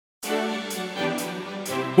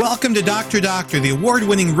Welcome to Dr. Doctor, the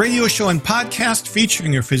award-winning radio show and podcast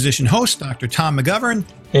featuring your physician host, Dr. Tom McGovern.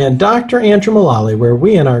 And Dr. Andrew Mullally, where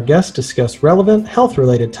we and our guests discuss relevant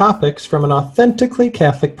health-related topics from an authentically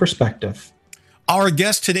Catholic perspective. Our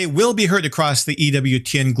guest today will be heard across the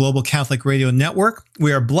EWTN Global Catholic Radio Network.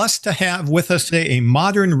 We are blessed to have with us today a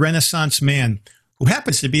modern Renaissance man who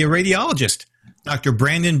happens to be a radiologist, Dr.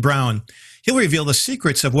 Brandon Brown. He'll reveal the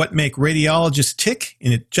secrets of what make radiologists tick,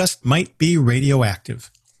 and it just might be radioactive.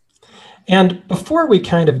 And before we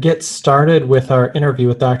kind of get started with our interview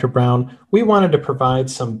with Dr. Brown, we wanted to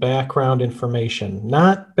provide some background information,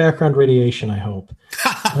 not background radiation, I hope.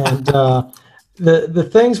 And the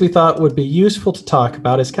things we thought would be useful to talk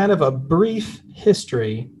about is kind of a brief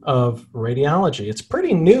history of radiology. It's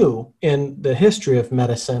pretty new in the history of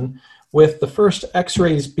medicine, with the first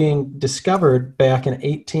X-rays being discovered back in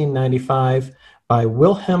 1895 by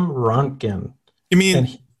Wilhelm Röntgen. You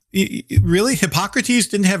mean, really? Hippocrates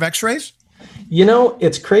didn't have X-rays? You know,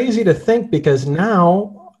 it's crazy to think because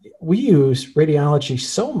now we use radiology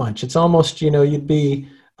so much. It's almost, you'd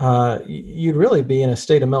really be in a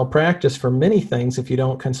state of malpractice for many things if you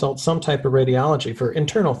don't consult some type of radiology, for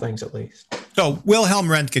internal things at least. So, Wilhelm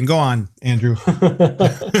Röntgen, go on, Andrew.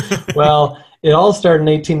 Well, it all started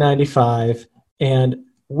in 1895, and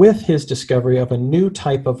with his discovery of a new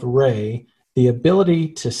type of ray, the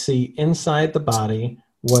ability to see inside the body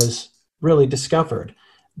was really discovered.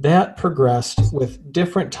 That progressed with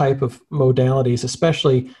different type of modalities,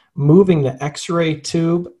 especially moving the X-ray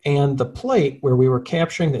tube and the plate where we were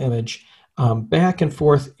capturing the image back and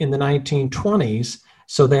forth in the 1920s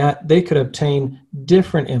so that they could obtain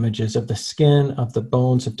different images of the skin, of the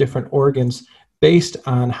bones, of different organs based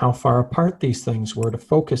on how far apart these things were to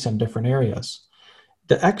focus in different areas.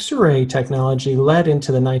 The X-ray technology led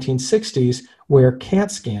into the 1960s where CAT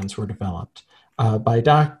scans were developed by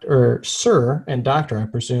Sir, I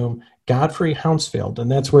presume, Godfrey Hounsfield. And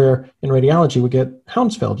that's where, in radiology, we get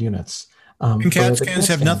Hounsfield units. And CAT scans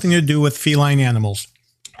have nothing to do with feline animals.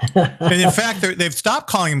 And in fact, they've stopped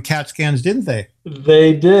calling them CAT scans, didn't they?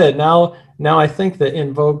 They did. Now I think the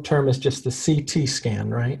in vogue term is just the CT scan,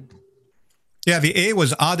 right? Yeah, the A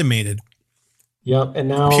was automated. Yep, and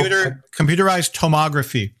now computerized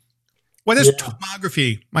tomography. What is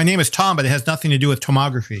tomography? My name is Tom, but it has nothing to do with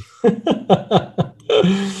tomography.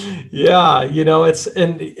 Yeah,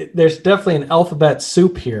 there's definitely an alphabet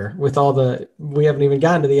soup here with we haven't even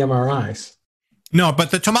gotten to the MRIs. No,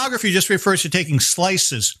 but the tomography just refers to taking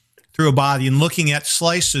slices through a body and looking at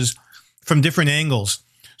slices from different angles.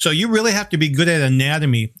 So you really have to be good at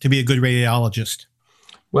anatomy to be a good radiologist.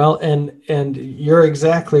 Well, and you're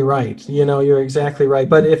exactly right. You're exactly right.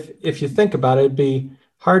 But if you think about it, it'd be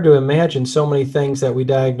hard to imagine so many things that we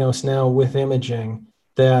diagnose now with imaging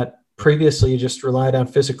that previously you just relied on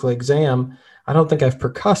physical exam. I don't think I've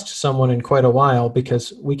percussed someone in quite a while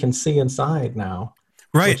because we can see inside now.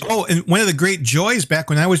 Right. And one of the great joys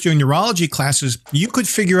back when I was doing neurology classes, you could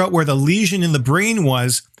figure out where the lesion in the brain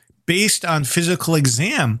was based on physical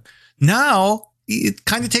exam. Now, it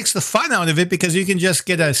kind of takes the fun out of it because you can just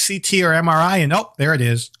get a CT or MRI and, there it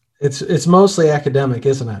is. It's mostly academic,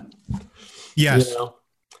 isn't it? Yes.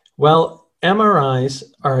 Well, MRIs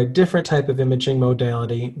are a different type of imaging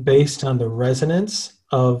modality based on the resonance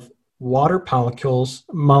of water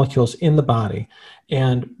molecules in the body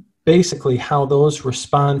and basically how those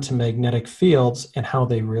respond to magnetic fields and how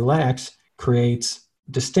they relax creates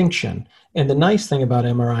distinction. And the nice thing about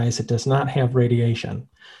MRI is it does not have radiation.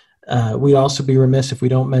 We'd also be remiss if we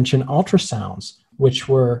don't mention ultrasounds, which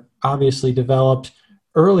were obviously developed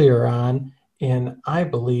earlier on in, I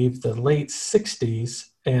believe, the late 60s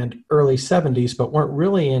and early 70s, but weren't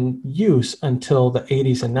really in use until the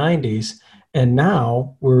 80s and 90s. And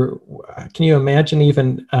now can you imagine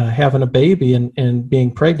even having a baby and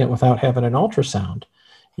being pregnant without having an ultrasound?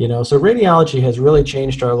 So radiology has really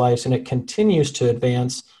changed our lives, and it continues to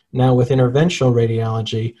advance now with interventional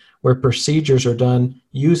radiology, where procedures are done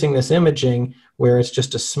using this imaging, where it's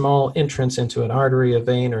just a small entrance into an artery, a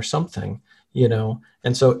vein, or something,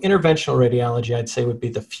 And so interventional radiology, I'd say, would be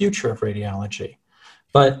the future of radiology.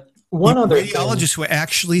 But one other radiologists who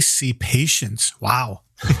actually see patients. Wow.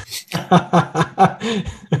 We're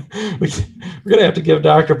going to have to give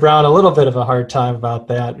Dr. Brown a little bit of a hard time about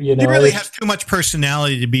that. He really has too much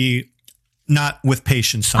personality to be not with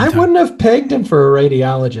patients sometimes. I wouldn't have pegged him for a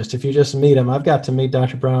radiologist if you just meet him. I've got to meet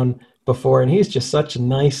Dr. Brown before, and he's just such a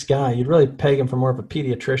nice guy. You'd really peg him for more of a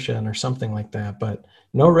pediatrician or something like that, but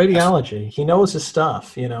no radiology. He knows his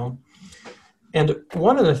stuff, And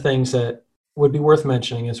one of the things that would be worth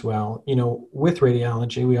mentioning as well, with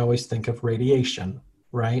radiology, we always think of radiation,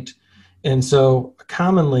 right? And so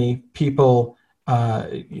commonly people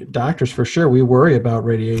Doctors, for sure, we worry about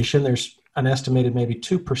radiation. There's an estimated maybe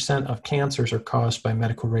 2% of cancers are caused by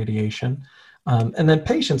medical radiation. And then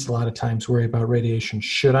patients a lot of times worry about radiation.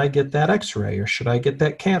 Should I get that x-ray or should I get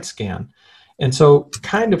that CAT scan? And so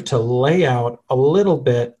kind of to lay out a little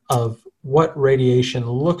bit of what radiation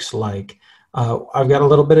looks like, I've got a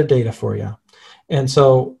little bit of data for you. And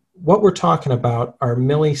so what we're talking about are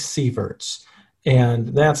millisieverts. And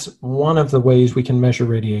that's one of the ways we can measure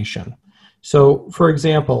radiation. So for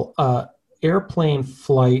example, airplane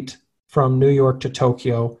flight from New York to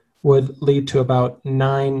Tokyo would lead to about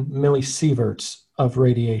 9 millisieverts of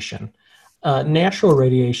radiation. Natural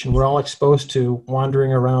radiation we're all exposed to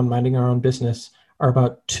wandering around, minding our own business, are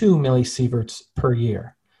about 2 millisieverts per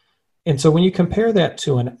year. And so when you compare that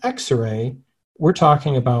to an X-ray, we're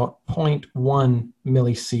talking about 0.1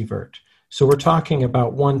 millisievert. So we're talking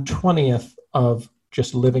about 1/20th of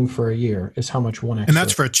just living for a year is how much one X-ray. And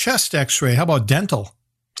that's for a chest X-ray. How about dental?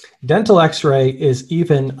 Dental X-ray is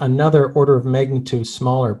even another order of magnitude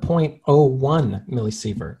smaller, 0.01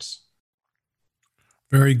 millisieverts.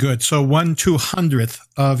 Very good. So 1/200th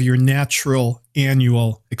of your natural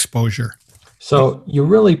annual exposure. So you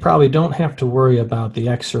really probably don't have to worry about the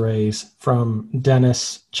X-rays from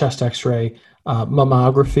dentists, chest X-ray,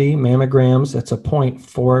 mammography, mammograms. That's a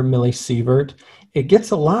 0.4 millisievert. It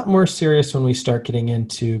gets a lot more serious when we start getting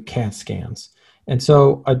into CAT scans. And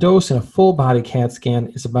so a dose in a full body CAT scan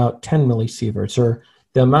is about 10 millisieverts, or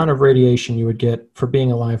the amount of radiation you would get for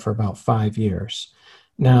being alive for about 5 years.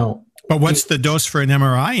 Now, but what's the dose for an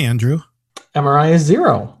MRI, Andrew? MRI is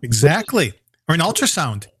 0. Exactly. Or an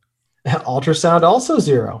ultrasound. Ultrasound also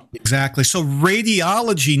 0. Exactly. So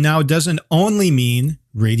radiology now doesn't only mean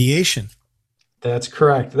radiation. That's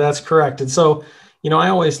correct. That's correct. And so, I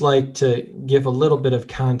always like to give a little bit of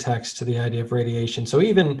context to the idea of radiation. So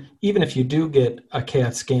even if you do get a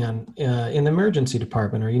CAT scan in the emergency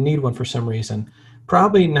department, or you need one for some reason,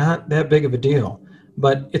 probably not that big of a deal.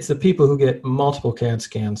 But it's the people who get multiple CAT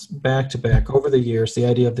scans back to back over the years, the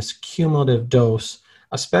idea of this cumulative dose,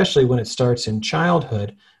 especially when it starts in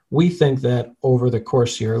childhood, we think that over the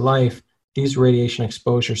course of your life, these radiation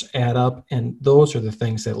exposures add up, and those are the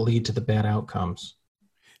things that lead to the bad outcomes.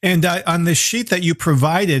 And on the sheet that you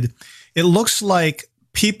provided, it looks like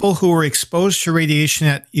people who were exposed to radiation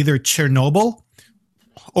at either Chernobyl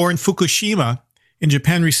or in Fukushima in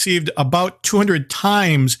Japan received about 200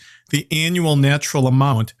 times the annual natural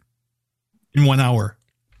amount in 1 hour.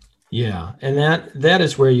 Yeah, and that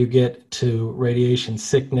is where you get to radiation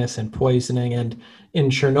sickness and poisoning, and in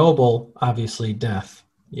Chernobyl, obviously death,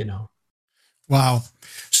 Wow.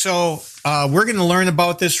 So we're going to learn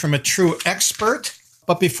about this from a true expert.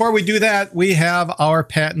 But before we do that, we have our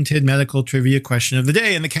patented medical trivia question of the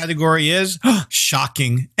day. And the category is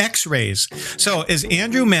shocking X-rays. So as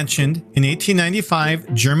Andrew mentioned, in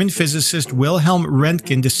 1895, German physicist Wilhelm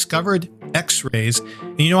Röntgen discovered X-rays.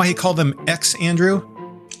 And you know why he called them X, Andrew?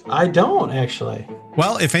 I don't, actually.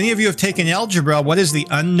 Well, if any of you have taken algebra, what is the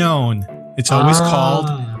unknown? It's always called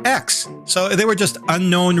X. So they were just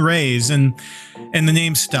unknown rays, and the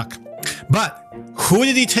name stuck. But who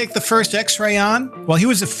did he take the first X-ray on? Well, he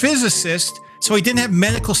was a physicist, so he didn't have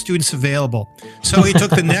medical students available. So he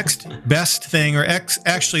took the next best thing, or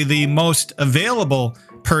actually the most available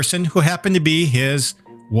person, who happened to be his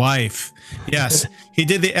wife. Yes, he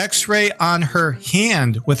did the X-ray on her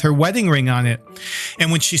hand with her wedding ring on it. And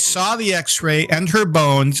when she saw the X-ray and her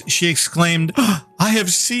bones, she exclaimed, "I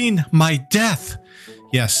have seen my death."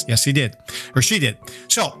 Yes, he did, or she did.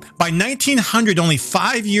 So by 1900, only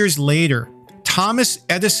 5 years later, Thomas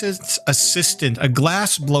Edison's assistant, a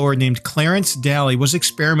glass blower named Clarence Daly, was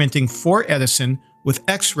experimenting for Edison with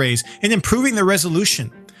X-rays and improving the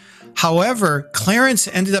resolution. However, Clarence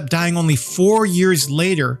ended up dying only 4 years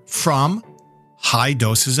later from high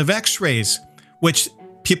doses of X-rays, which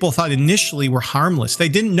people thought initially were harmless. They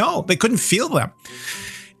didn't know. They couldn't feel them.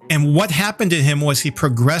 And what happened to him was he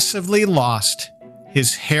progressively lost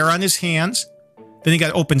his hair on his hands, then he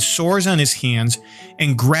got open sores on his hands,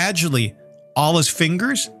 and gradually all his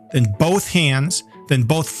fingers, then both hands, then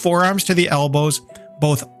both forearms to the elbows,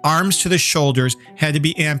 both arms to the shoulders had to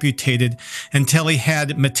be amputated until he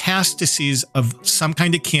had metastases of some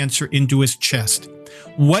kind of cancer into his chest.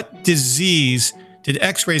 What disease did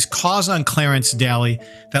X-rays cause on Clarence Daly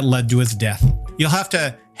that led to his death? You'll have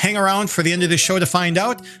to hang around for the end of the show to find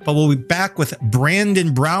out, but we'll be back with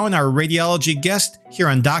Brandon Brown, our radiology guest, here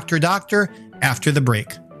on Dr. Doctor after the break.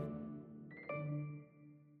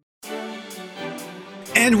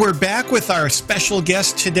 And we're back with our special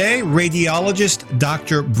guest today, radiologist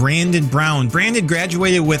Dr. Brandon Brown. Brandon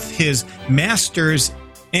graduated with his master's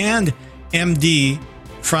and MD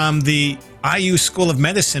from the IU School of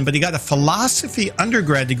Medicine, but he got a philosophy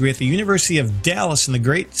undergrad degree at the University of Dallas in the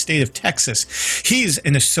great state of Texas. He's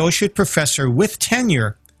an associate professor with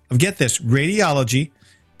tenure of, get this, radiology,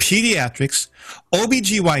 pediatrics,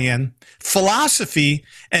 OBGYN, philosophy,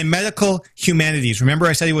 and medical humanities. Remember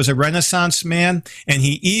I said he was a Renaissance man, and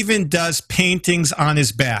he even does paintings on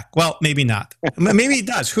his back. Well, maybe not. Maybe he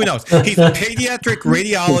does. Who knows? He's a pediatric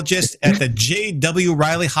radiologist at the J.W.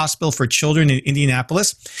 Riley Hospital for Children in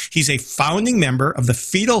Indianapolis. He's a founding member of the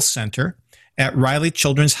Fetal Center at Riley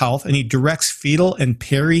Children's Health, and he directs fetal and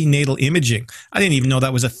perinatal imaging. I didn't even know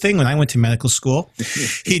that was a thing when I went to medical school.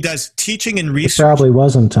 He does teaching and research. It probably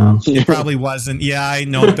wasn't, Tom. It probably wasn't. Yeah, I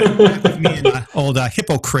know. But back with me and old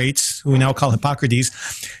Hippocrates, who we now call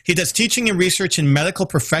Hippocrates. He does teaching and research in medical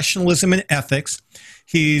professionalism and ethics.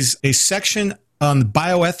 He's a section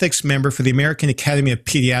bioethics member for the American Academy of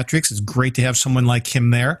Pediatrics. It's great to have someone like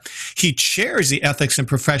him there. He chairs the Ethics and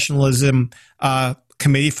Professionalism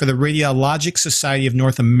Committee for the Radiologic Society of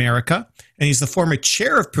North America, and he's the former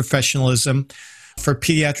chair of professionalism for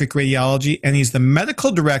pediatric radiology, and he's the medical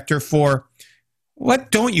director for, what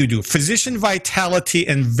don't you do? Physician Vitality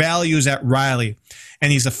and Values at Riley.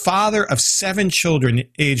 And he's a father of 7 children,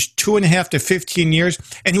 aged 2.5 to 15 years,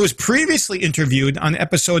 and he was previously interviewed on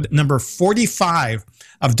episode number 45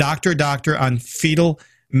 of Dr. Doctor on fetal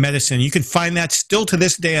medicine. You can find that still to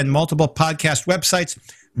this day on multiple podcast websites.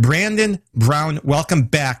 Brandon Brown, welcome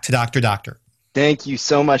back to Dr. Doctor. Thank you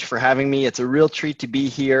so much for having me. It's a real treat to be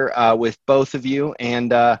here with both of you,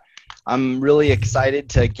 and I'm really excited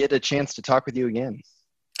to get a chance to talk with you again.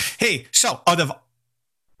 Hey, so out of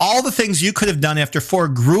all the things you could have done after 4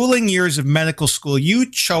 grueling years of medical school, you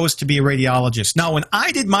chose to be a radiologist. Now, when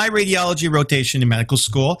I did my radiology rotation in medical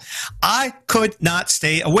school, I could not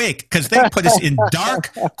stay awake because they put us in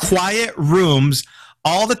dark, quiet rooms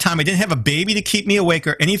all the time. I didn't have a baby to keep me awake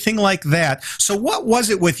or anything like that. So what was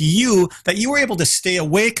it with you that you were able to stay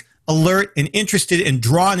awake, alert, and interested and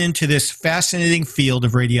drawn into this fascinating field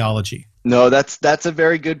of radiology? No, that's a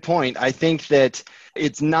very good point. I think that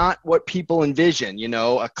it's not what people envision. You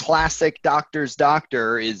know, a classic doctor's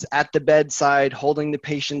doctor is at the bedside, holding the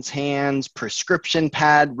patient's hands, prescription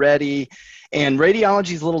pad ready, and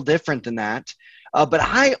radiology is a little different than that. But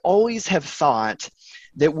I always have thought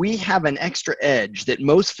that we have an extra edge that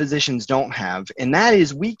most physicians don't have, and that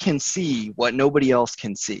is we can see what nobody else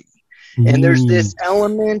can see. And there's this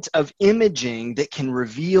element of imaging that can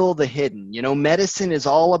reveal the hidden. You know, medicine is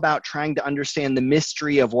all about trying to understand the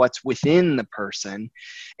mystery of what's within the person.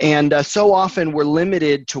 And so often we're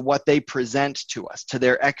limited to what they present to us, to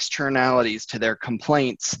their externalities, to their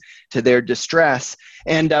complaints, to their distress.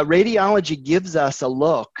 And radiology gives us a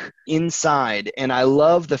look inside. And I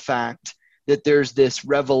love the fact that there's this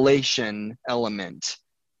revelation element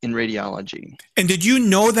in radiology. And did you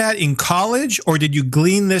know that in college, or did you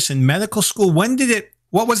glean this in medical school?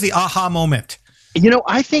 What was the aha moment? You know,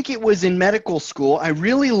 I think it was in medical school. I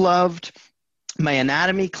really loved my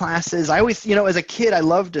anatomy classes. I always, you know, as a kid, I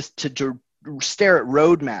loved to stare at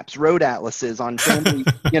road maps, road atlases on family.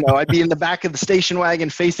 You know, I'd be in the back of the station wagon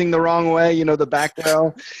facing the wrong way, you know, the back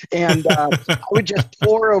row. And I would just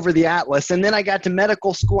pore over the atlas. And then I got to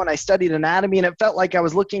medical school and I studied anatomy, and it felt like I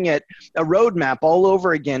was looking at a road map all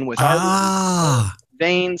over again with arteries,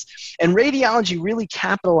 veins. And radiology really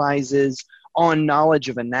capitalizes on knowledge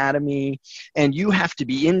of anatomy, and you have to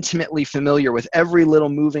be intimately familiar with every little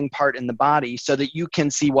moving part in the body so that you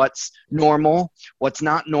can see what's normal, what's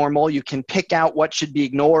not normal. You can pick out what should be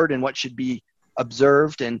ignored and what should be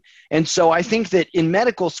observed. And so I think that in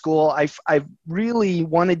medical school, I've really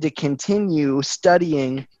wanted to continue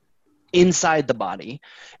studying inside the body.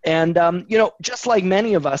 And, you know, just like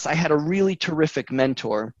many of us, I had a really terrific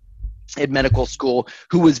mentor at medical school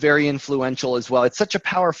who was very influential as well. It's such a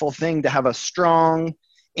powerful thing to have a strong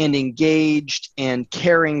and engaged and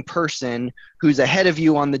caring person who's ahead of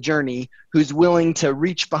you on the journey, who's willing to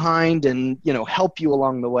reach behind and, you know, help you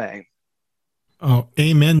along the way. Oh,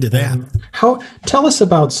 amen to that. Tell us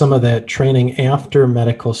about some of that training after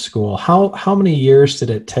medical school. How many years did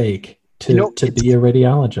it take to be a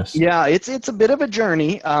radiologist? Yeah, it's a bit of a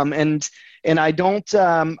journey, and I don't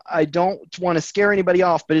want to scare anybody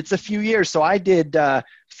off, but it's a few years. So I did,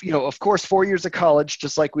 you know, of course, 4 years of college,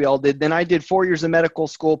 just like we all did. Then I did 4 years of medical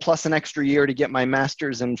school plus an extra year to get my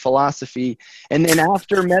master's in philosophy. And then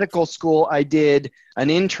after medical school, I did an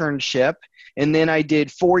internship. And then I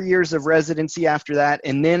did 4 years of residency after that.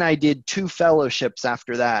 And then I did 2 fellowships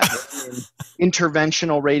after that, in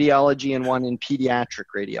interventional radiology and one in pediatric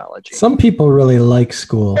radiology. Some people really like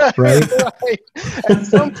school, right? Right. At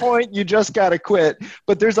some point, you just got to quit.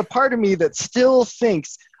 But there's a part of me that still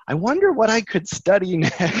thinks I wonder what I could study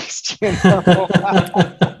next. You know?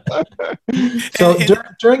 So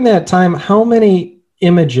during that time, how many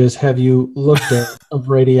images have you looked at of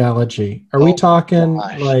radiology? Are we talking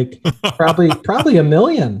like probably a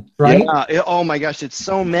million, right? Yeah. Oh my gosh, it's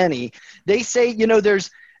so many. They say, you know, there's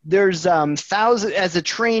thousands as a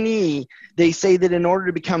trainee. They say that in order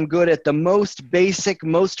to become good at the most basic,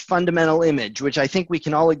 most fundamental image, which I think we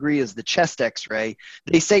can all agree is the chest X-ray,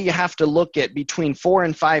 they say you have to look at between 4,000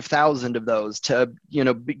 and 5,000 of those to, you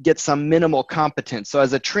know, get some minimal competence. So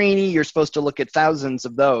as a trainee, you're supposed to look at thousands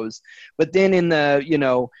of those. But then in the, you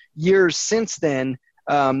know, years since then,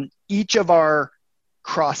 each of our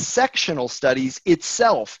cross-sectional studies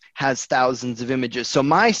itself has thousands of images. So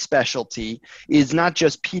my specialty is not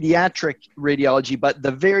just pediatric radiology, but the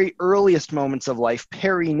very earliest moments of life,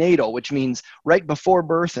 perinatal, which means right before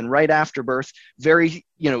birth and right after birth, very,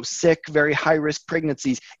 you know, sick, very high-risk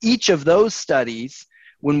pregnancies. Each of those studies,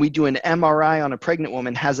 when we do an MRI on a pregnant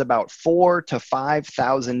woman, has about 4,000 to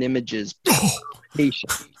 5,000 images per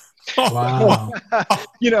patient. Wow.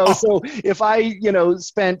 You know, so if I, you know,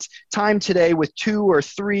 spent time today with 2 or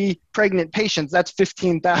 3 pregnant patients, that's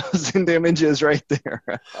 15,000 images right there.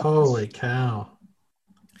 Holy cow.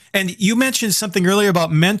 And you mentioned something earlier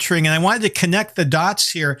about mentoring, and I wanted to connect the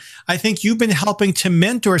dots here. I think you've been helping to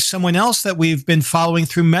mentor someone else that we've been following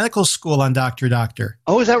through medical school on Dr. Doctor.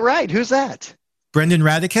 Oh, is that right? Who's that? Brendan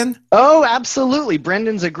Radican? Oh, absolutely.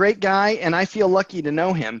 Brendan's a great guy, and I feel lucky to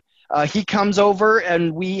know him. He comes over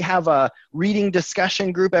and we have a reading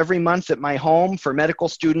discussion group every month at my home for medical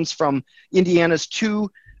students from Indiana's 2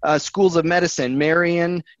 schools of medicine,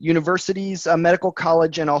 Marian University's Medical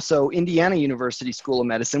College and also Indiana University School of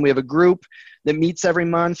Medicine. We have a group that meets every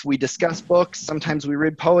month. We discuss books. Sometimes we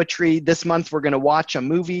read poetry. This month we're going to watch a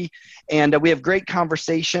movie, and we have great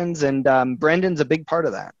conversations, and Brendan's a big part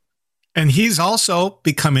of that. And he's also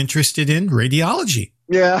become interested in radiology.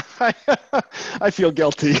 Yeah, I feel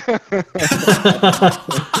guilty.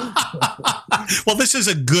 Well, this is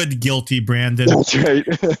a good guilty, Brandon. That's right.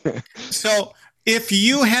 So if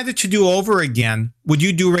you had it to do over again, would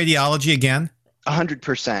you do radiology again?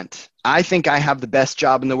 100%. I think I have the best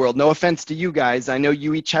job in the world. No offense to you guys. I know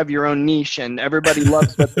you each have your own niche and everybody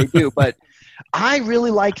loves what they do, but I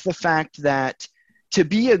really like the fact that to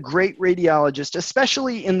be a great radiologist,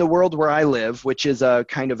 especially in the world where I live, which is a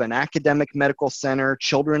kind of an academic medical center,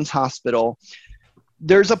 children's hospital,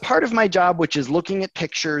 there's a part of my job which is looking at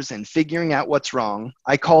pictures and figuring out what's wrong.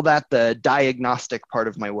 I call that the diagnostic part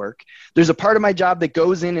of my work. There's a part of my job that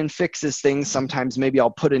goes in and fixes things. Sometimes maybe I'll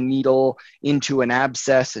put a needle into an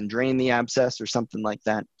abscess and drain the abscess or something like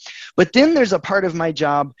that. But then there's a part of my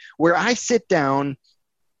job where I sit down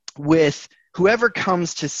with whoever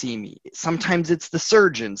comes to see me. Sometimes it's the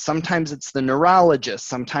surgeon, sometimes it's the neurologist,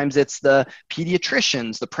 sometimes it's the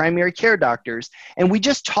pediatricians, the primary care doctors, and we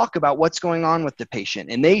just talk about what's going on with the patient.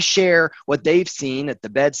 And they share what they've seen at the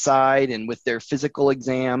bedside and with their physical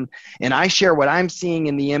exam, and I share what I'm seeing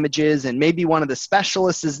in the images, and maybe one of the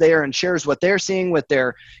specialists is there and shares what they're seeing with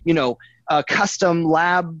their, you know, custom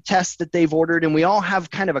lab tests that they've ordered, and we all have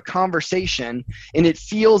kind of a conversation, and it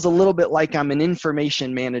feels a little bit like I'm an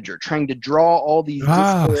information manager trying to draw all these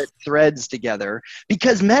disparate threads together,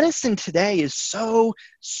 because medicine today is so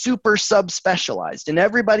super subspecialized and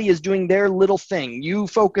everybody is doing their little thing. You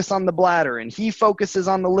focus on the bladder and he focuses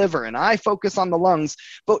on the liver and I focus on the lungs,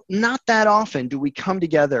 but not that often do we come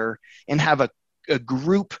together and have a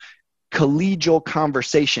group collegial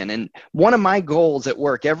conversation. And one of my goals at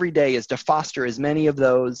work every day is to foster as many of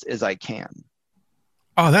those as I can.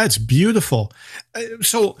 Oh, that's beautiful.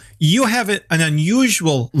 So you have an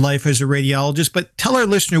unusual life as a radiologist, but tell our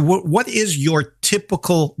listener, what is your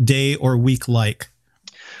typical day or week like?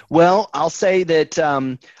 Well, I'll say that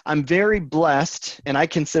I'm very blessed, and I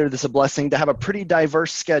consider this a blessing, to have a pretty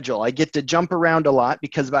diverse schedule. I get to jump around a lot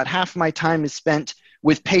because about half my time is spent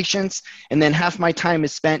with patients, and then half my time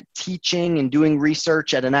is spent teaching and doing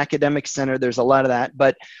research at an academic center. There's a lot of that.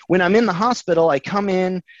 But when I'm in the hospital, I come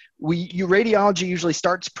in, radiology usually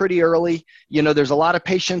starts pretty early. You know, there's a lot of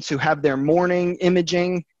patients who have their morning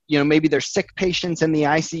imaging. You know, maybe they're sick patients in the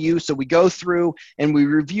ICU. So we go through and we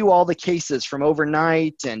review all the cases from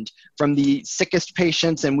overnight and from the sickest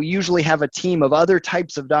patients. And we usually have a team of other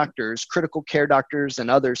types of doctors, critical care doctors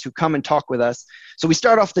and others, who come and talk with us. So we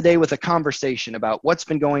start off the day with a conversation about what's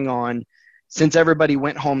been going on since everybody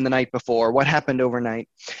went home the night before, what happened overnight.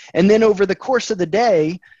 And then over the course of the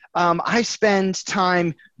day, I spend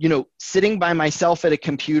time, you know, sitting by myself at a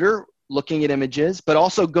computer, looking at images, but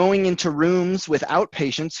also going into rooms without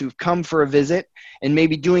patients who've come for a visit and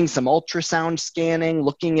maybe doing some ultrasound scanning,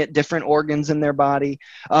 looking at different organs in their body.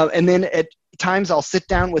 And then at times I'll sit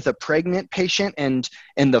down with a pregnant patient and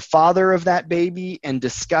the father of that baby and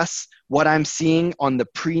discuss what I'm seeing on the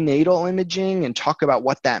prenatal imaging and talk about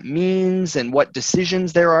what that means and what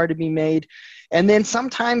decisions there are to be made. And then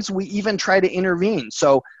sometimes we even try to intervene.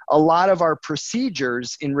 So a lot of our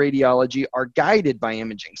procedures in radiology are guided by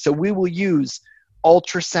imaging. So we will use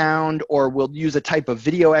ultrasound, or we'll use a type of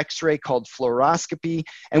video x-ray called fluoroscopy,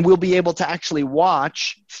 and we'll be able to actually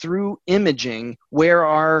watch through imaging where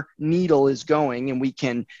our needle is going, and we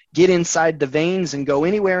can get inside the veins and go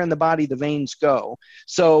anywhere in the body the veins go.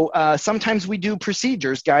 So sometimes we do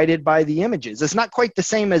procedures guided by the images. It's not quite the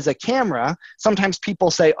same as a camera. Sometimes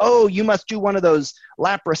people say, oh, you must do one of those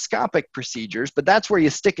laparoscopic procedures, but that's where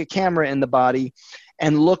you stick a camera in the body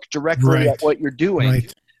and look directly at what you're doing.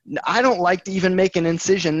 Right. I don't like to even make an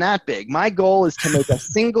incision that big. My goal is to make a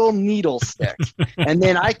single needle stick, and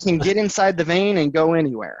then I can get inside the vein and go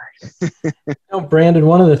anywhere. Brandon,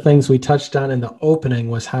 one of the things we touched on in the opening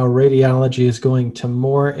was how radiology is going to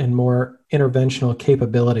more and more interventional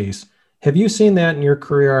capabilities. Have you seen that in your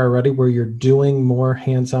career already, where you're doing more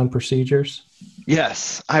hands-on procedures?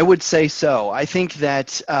 Yes, I would say so. I think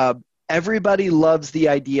that everybody loves the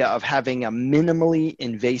idea of having a minimally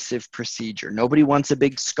invasive procedure. Nobody wants a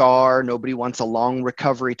big scar. Nobody wants a long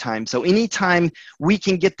recovery time. So anytime we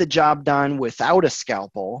can get the job done without a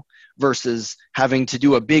scalpel versus having to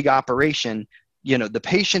do a big operation, you know, the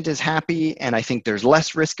patient is happy, and I think there's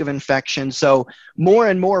less risk of infection. So more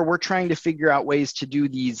and more, we're trying to figure out ways to do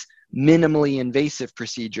these minimally invasive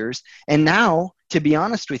procedures. And now, to be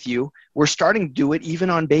honest with you, we're starting to do it even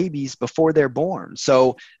on babies before they're born.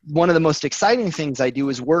 So one of the most exciting things I do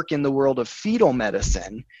is work in the world of fetal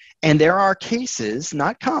medicine. And there are cases,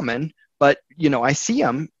 not common, but you know, I see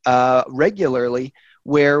them regularly,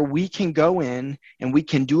 where we can go in and we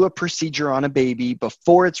can do a procedure on a baby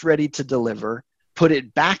before it's ready to deliver, put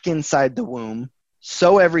it back inside the womb,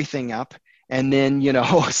 sew everything up, and then, you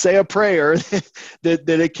know, say a prayer that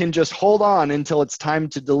it can just hold on until it's time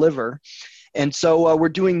to deliver. And so we're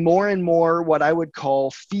doing more and more what I would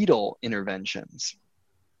call fetal interventions.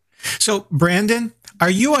 So, Brandon, are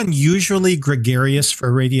you unusually gregarious for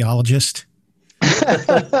a radiologist?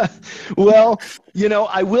 Well, you know,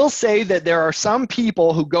 I will say that there are some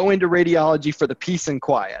people who go into radiology for the peace and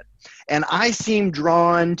quiet. And I seem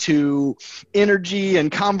drawn to energy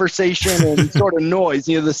and conversation and sort of noise.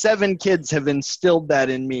 You know, the 7 kids have instilled that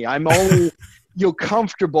in me. I'm only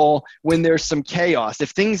comfortable when there's some chaos. If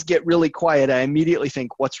things get really quiet, I immediately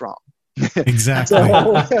think, what's wrong? Exactly.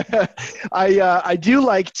 So, I do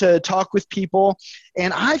like to talk with people,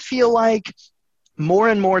 and I feel like more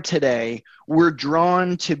and more today, we're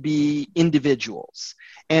drawn to be individuals,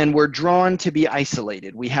 and we're drawn to be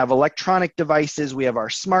isolated. We have electronic devices, we have our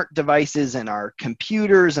smart devices and our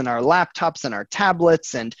computers and our laptops and our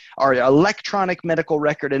tablets and our electronic medical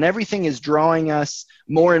record, and everything is drawing us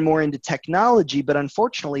more and more into technology. But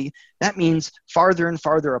unfortunately, that means farther and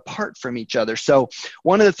farther apart from each other. So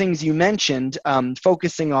one of the things you mentioned,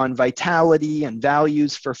 focusing on vitality and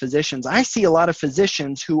values for physicians, I see a lot of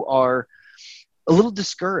physicians who are a little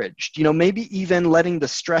discouraged, you know, maybe even letting the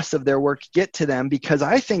stress of their work get to them, because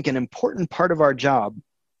I think an important part of our job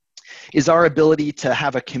is our ability to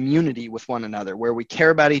have a community with one another, where we care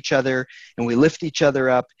about each other and we lift each other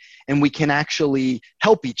up and we can actually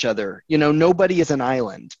help each other. You know, nobody is an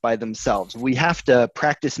island by themselves. We have to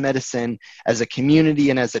practice medicine as a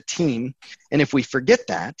community and as a team. And if we forget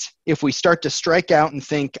that, if we start to strike out and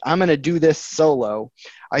think, I'm going to do this solo,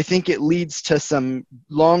 I think it leads to some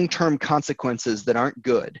long-term consequences that aren't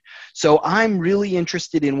good. So I'm really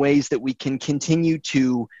interested in ways that we can continue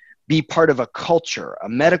to be part of a culture, a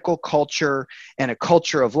medical culture, and a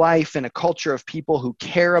culture of life, and a culture of people who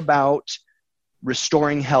care about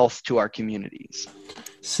restoring health to our communities.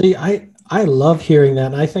 See, I love hearing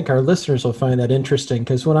that. And I think our listeners will find that interesting,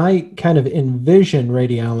 because when I kind of envision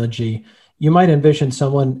radiology, you might envision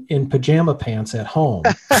someone in pajama pants at home,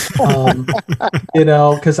 you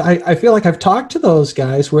know, because I feel like I've talked to those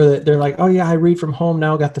guys where they're like, oh yeah, I read from home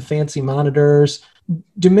now, got the fancy monitors.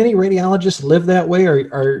 Do many radiologists live that way? Or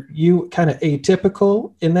are you kind of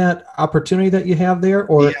atypical in that opportunity that you have there?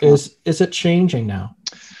 Or is it changing now?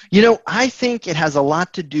 You know, I think it has a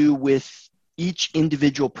lot to do with each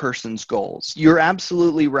individual person's goals. You're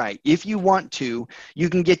absolutely right. If you want to, you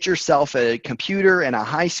can get yourself a computer and a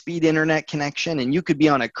high-speed internet connection, and you could be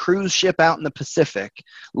on a cruise ship out in the Pacific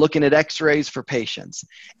looking at x-rays for patients.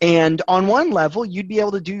 And on one level, you'd be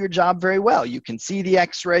able to do your job very well. You can see the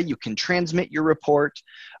x-ray, you can transmit your report.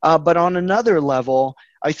 But on another level,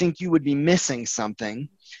 I think you would be missing something.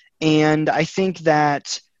 And I think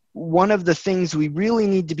that one of the things we really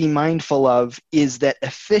need to be mindful of is that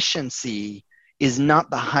efficiency is not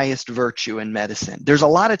the highest virtue in medicine. There's a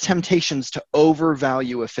lot of temptations to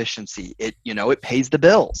overvalue efficiency. It pays the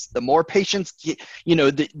bills. The more patients,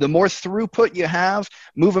 the more throughput you have,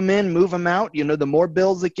 move them in, move them out, the more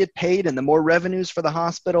bills that get paid and the more revenues for the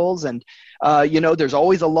hospitals. And, there's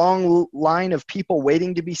always a long line of people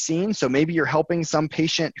waiting to be seen. So maybe you're helping some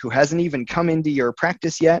patient who hasn't even come into your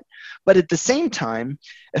practice yet. But at the same time,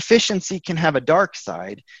 efficiency can have a dark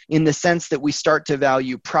side in the sense that we start to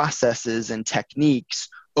value processes and techniques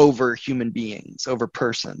over human beings, over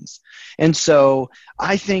persons. And so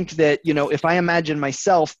I think that, if I imagine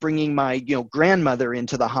myself bringing my, grandmother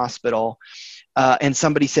into the hospital, and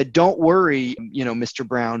somebody said, "Don't worry, Mr.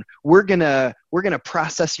 Brown, we're gonna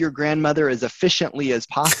process your grandmother as efficiently as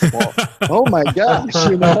possible." Oh my gosh,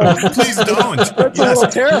 Please don't. That's a little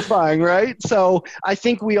terrifying, right? So I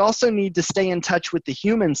think we also need to stay in touch with the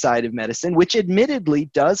human side of medicine, which admittedly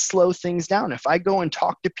does slow things down. If I go and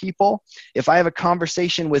talk to people, if I have a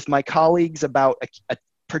conversation with my colleagues about a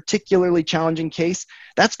particularly challenging case,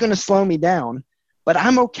 that's going to slow me down, but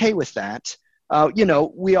I'm okay with that.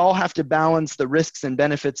 We all have to balance the risks and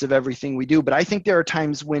benefits of everything we do, but I think there are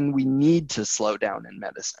times when we need to slow down in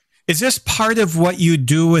medicine. Is this part of what you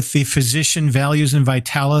do with the physician values and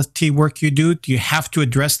vitality work you do? Do you have to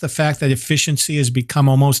address the fact that efficiency has become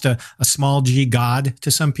almost a small g god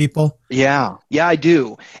to some people? Yeah, I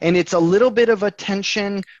do. And it's a little bit of a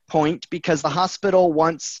tension point because the hospital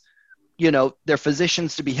wants their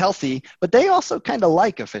physicians to be healthy, but they also kind of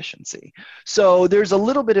like efficiency. So there's a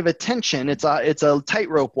little bit of a tension. It's a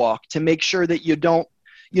tightrope walk to make sure that you don't,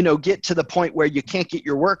 get to the point where you can't get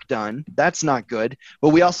your work done. That's not good. But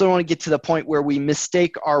we also don't want to get to the point where we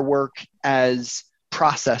mistake our work as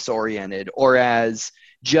process oriented or as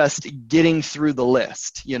just getting through the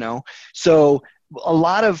list, So a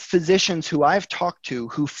lot of physicians who I've talked to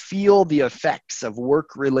who feel the effects of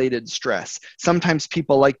work-related stress, sometimes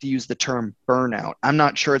people like to use the term burnout. I'm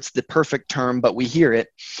not sure it's the perfect term, but we hear it.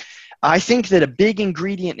 I think that a big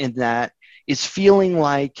ingredient in that is feeling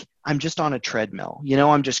like I'm just on a treadmill.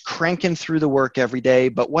 I'm just cranking through the work every day,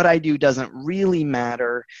 but what I do doesn't really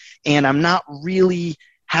matter, and I'm not really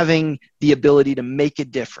having the ability to make a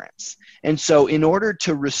difference. And so in order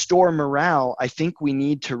to restore morale, I think we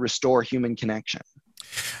need to restore human connection.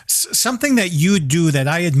 Something that you do that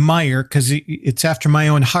I admire, because it's after my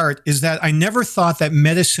own heart, is that I never thought that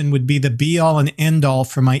medicine would be the be-all and end-all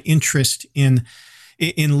for my interest in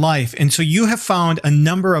life. And so you have found a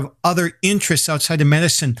number of other interests outside of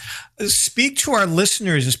medicine. Speak to our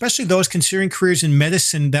listeners, especially those considering careers in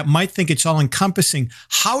medicine that might think it's all encompassing.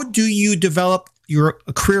 How do you develop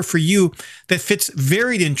a career for you that fits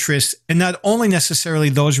varied interests and not only necessarily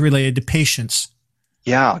those related to patients?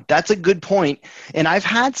 Yeah, that's a good point. And I've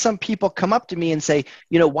had some people come up to me and say,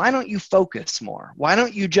 why don't you focus more? Why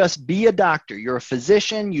don't you just be a doctor? You're a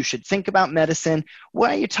physician. You should think about medicine.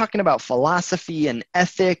 Why are you talking about philosophy and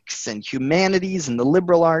ethics and humanities and the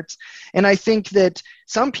liberal arts? And I think that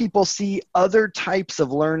some people see other types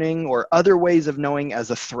of learning or other ways of knowing as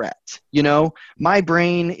a threat. My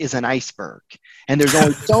brain is an iceberg, and there's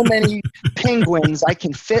only so many penguins I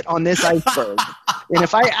can fit on this iceberg. And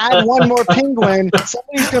if I add one more penguin,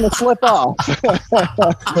 somebody's going to slip off.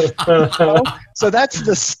 So that's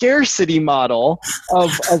the scarcity model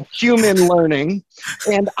of human learning.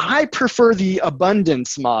 And I prefer the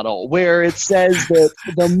abundance model, where it says that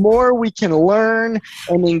the more we can learn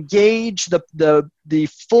and engage the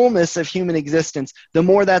fullness of human existence, the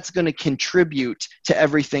more that's going to contribute to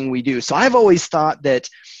everything we do. So I've always thought that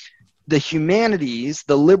the humanities,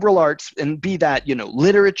 the liberal arts, and be that,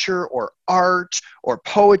 literature or art or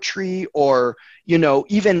poetry or,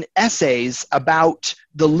 even essays about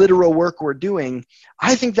the literal work we're doing,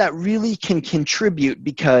 I think that really can contribute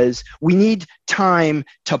because we need time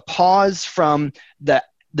to pause from the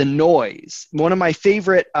noise. One of my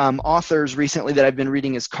favorite authors recently that I've been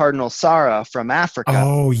reading is Cardinal Sarah from Africa.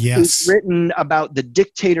 Oh, yes. Who's written about the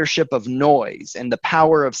dictatorship of noise and the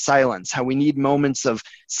power of silence, how we need moments of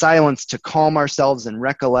silence to calm ourselves and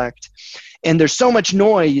recollect. And there's so much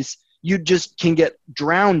noise, you just can get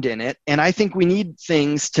drowned in it. And I think we need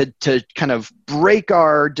things to kind of break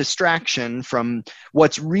our distraction from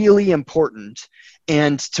what's really important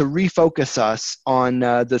and to refocus us on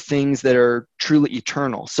the things that are truly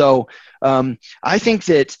eternal. So I think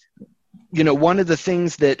that, one of the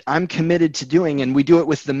things that I'm committed to doing, and we do it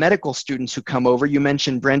with the medical students who come over, you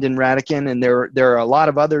mentioned Brendan Radican, and there are a lot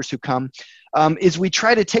of others who come, is we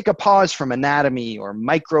try to take a pause from anatomy or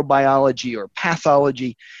microbiology or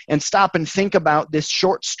pathology and stop and think about this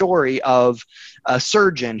short story of a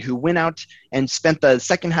surgeon who went out and spent the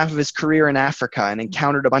second half of his career in Africa and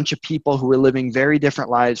encountered a bunch of people who were living very different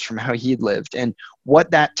lives from how he'd lived, and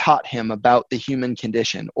what that taught him about the human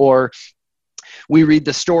condition. Or we read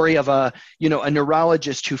the story of a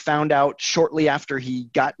neurologist who found out shortly after he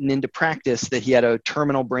gotten into practice that he had a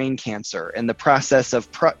terminal brain cancer, and the process of,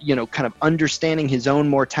 kind of understanding his own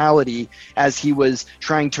mortality as he was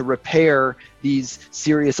trying to repair these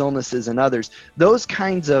serious illnesses in others. Those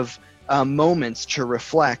kinds of moments to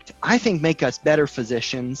reflect, I think, make us better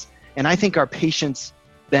physicians, and I think our patients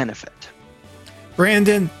benefit.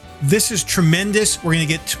 Brandon, this is tremendous. We're going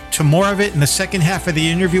to get to more of it in the second half of the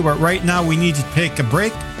interview, but right now we need to take a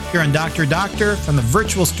break here on Dr. Doctor from the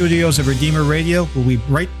virtual studios of Redeemer Radio. We'll be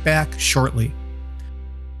right back shortly.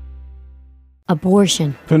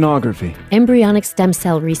 Abortion, pornography, embryonic stem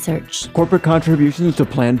cell research, corporate contributions to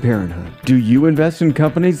Planned Parenthood. Do you invest in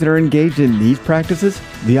companies that are engaged in these practices?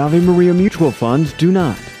 The Ave Maria mutual funds do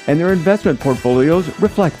not, and their investment portfolios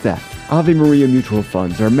reflect that. Ave Maria mutual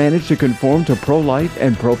funds are managed to conform to pro-life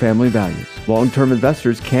and pro-family values. Long-term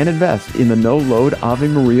investors can invest in the no-load Ave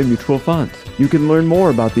Maria mutual funds. You can learn more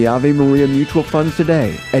about the Ave Maria mutual funds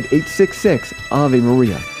today at 866 Ave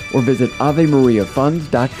Maria or visit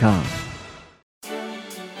AveMariaFunds.com.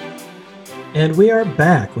 And we are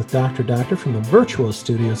back with Dr. Doctor from the virtual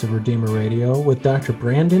studios of Redeemer Radio with Dr.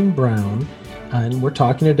 Brandon Brown, and we're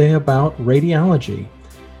talking today about radiology.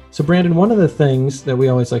 So Brandon, one of the things that we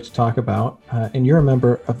always like to talk about, and you're a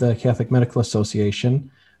member of the Catholic Medical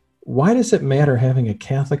Association, why does it matter having a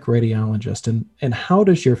Catholic radiologist, and how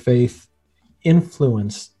does your faith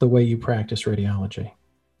influence the way you practice radiology?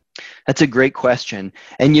 That's a great question.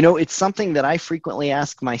 And, it's something that I frequently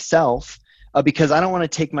ask myself because I don't want to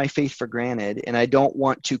take my faith for granted, and I don't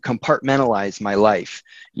want to compartmentalize my life.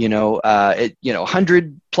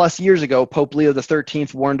 100 plus years ago, Pope Leo XIII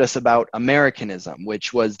warned us about Americanism,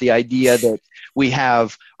 which was the idea that we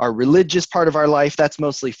have our religious part of our life, that's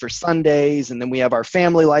mostly for Sundays, and then we have our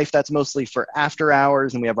family life, that's mostly for after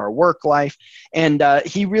hours, and we have our work life. And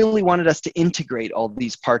he really wanted us to integrate all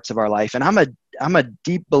these parts of our life, and I'm a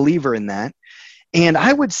deep believer in that. And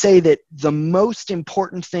I would say that the most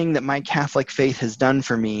important thing that my Catholic faith has done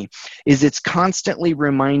for me is it's constantly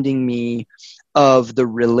reminding me of the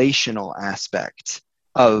relational aspect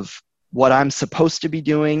of what I'm supposed to be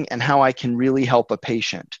doing and how I can really help a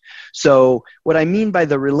patient. So what I mean by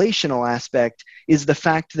the relational aspect is the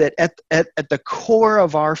fact that at the core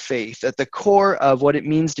of our faith, at the core of what it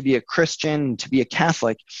means to be a Christian, to be a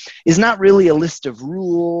Catholic, is not really a list of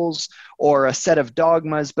rules or a set of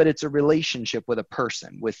dogmas, but it's a relationship with a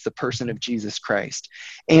person, with the person of Jesus Christ.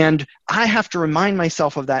 And I have to remind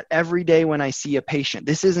myself of that every day when I see a patient.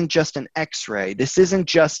 This isn't just an X-ray. This isn't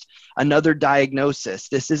just another diagnosis.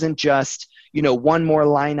 This isn't just, one more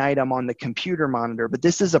line item on the computer monitor, but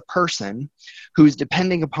this is a person who's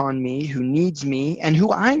depending upon me, who needs me, and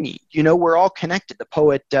who I need. We're all connected. The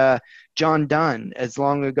poet John Donne, as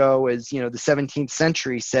long ago as, the 17th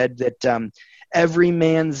century, said that every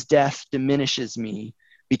man's death diminishes me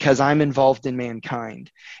because I'm involved in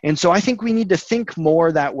mankind. And so I think we need to think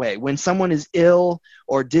more that way. When someone is ill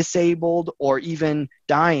or disabled or even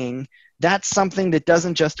dying, that's something that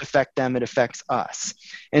doesn't just affect them, it affects us.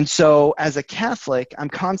 And so as a Catholic, I'm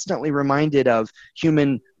constantly reminded of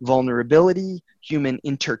human vulnerability, human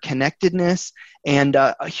interconnectedness, and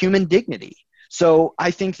human dignity. So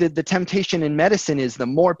I think that the temptation in medicine is the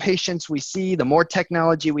more patients we see, the more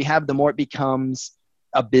technology we have, the more it becomes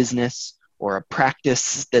a business or a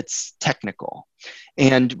practice that's technical.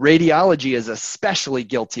 And radiology is especially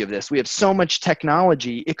guilty of this. We have so much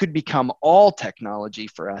technology, it could become all technology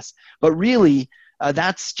for us. But really,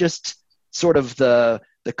 that's just sort of the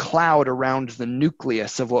cloud around the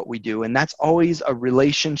nucleus of what we do. And that's always a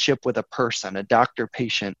relationship with a person, a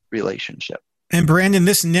doctor-patient relationship. And Brandon,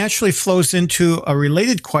 this naturally flows into a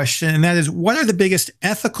related question, and that is, what are the biggest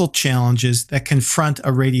ethical challenges that confront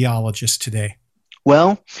a radiologist today?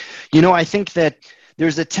 Well, I think that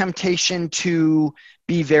there's a temptation to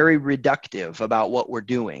be very reductive about what we're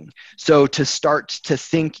doing. So to start to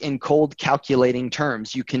think in cold calculating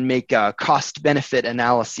terms, you can make cost benefit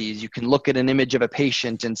analyses. You can look at an image of a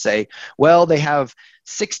patient and say, well, they have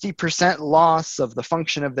 60% loss of the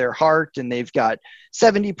function of their heart, and they've got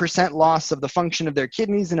 70% loss of the function of their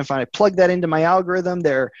kidneys. And if I plug that into my algorithm,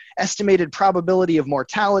 their estimated probability of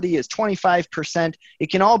mortality is 25%.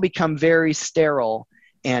 It can all become very sterile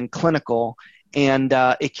and clinical. And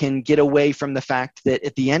it can get away from the fact that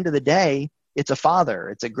at the end of the day, it's a father,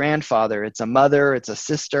 it's a grandfather, it's a mother, it's a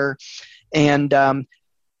sister. And,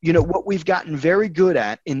 what we've gotten very good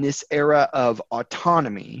at in this era of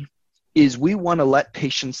autonomy is we want to let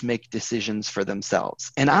patients make decisions for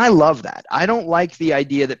themselves. And I love that. I don't like the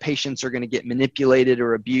idea that patients are going to get manipulated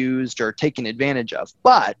or abused or taken advantage of,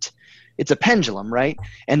 but it's a pendulum, right?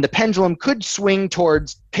 And the pendulum could swing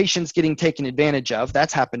towards patients getting taken advantage of.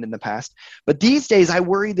 That's happened in the past. But these days, I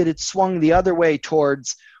worry that it's swung the other way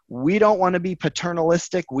towards, we don't want to be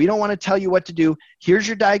paternalistic. We don't want to tell you what to do. Here's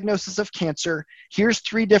your diagnosis of cancer. Here's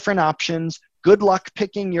 3 different options. Good luck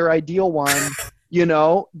picking your ideal one.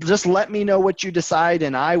 Just let me know what you decide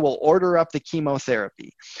and I will order up the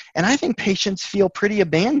chemotherapy. And I think patients feel pretty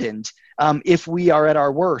abandoned if we are at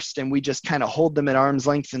our worst and we just kind of hold them at arm's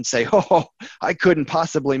length and say, oh, I couldn't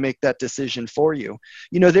possibly make that decision for you.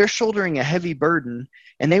 They're shouldering a heavy burden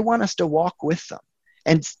and they want us to walk with them.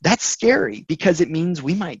 And that's scary because it means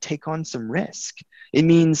we might take on some risk. It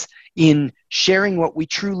means in sharing what we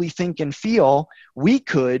truly think and feel, we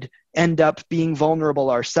could end up being vulnerable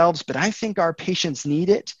ourselves. But I think our patients need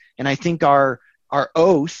it. And I think our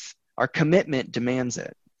oath, our commitment demands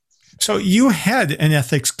it. So you had an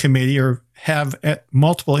ethics committee or have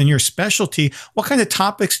multiple in your specialty. What kind of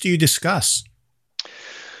topics do you discuss?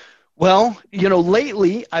 Well,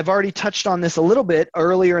 lately, I've already touched on this a little bit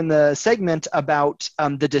earlier in the segment about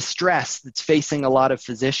the distress that's facing a lot of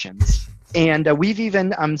physicians. And we've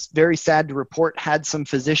even, I'm very sad to report, had some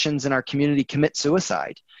physicians in our community commit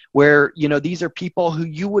suicide, where, these are people who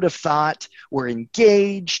you would have thought were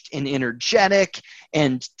engaged and energetic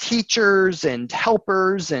and teachers and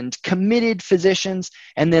helpers and committed physicians.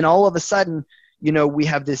 And then all of a sudden, we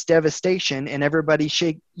have this devastation and everybody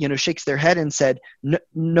shakes their head and said,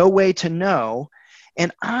 no way to know.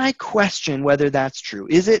 And I question whether that's true.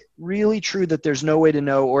 Is it really true that there's no way to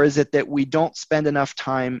know, or is it that we don't spend enough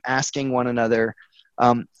time asking one another,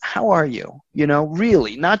 how are you?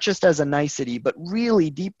 Really, not just as a nicety, but really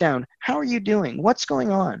deep down, how are you doing? What's going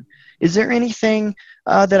on? Is there anything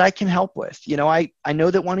that I can help with? I know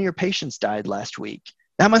that one of your patients died last week.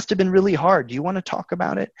 That must have been really hard. Do you want to talk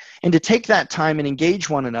about it? And to take that time and engage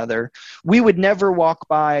one another, we would never walk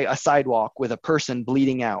by a sidewalk with a person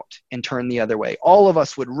bleeding out and turn the other way. All of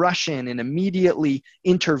us would rush in and immediately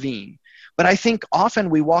intervene. But I think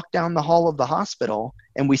often we walk down the hall of the hospital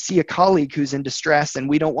and we see a colleague who's in distress and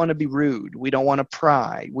we don't want to be rude. We don't want to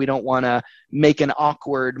pry. We don't want to make an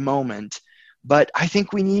awkward moment. But I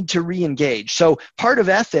think we need to re-engage. So part of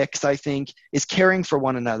ethics, I think, is caring for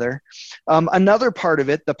one another. Another part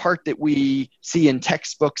of it, the part that we see in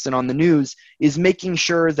textbooks and on the news, is making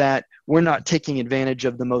sure that we're not taking advantage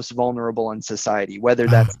of the most vulnerable in society, whether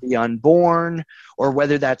that's the unborn or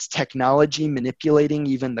whether that's technology manipulating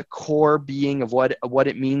even the core being of what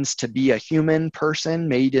it means to be a human person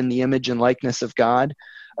made in the image and likeness of God.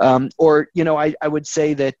 I would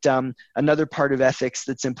say that another part of ethics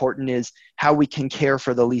that's important is how we can care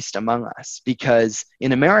for the least among us. Because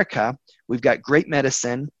in America, we've got great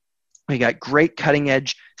medicine, we got great cutting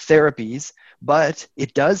edge therapies, but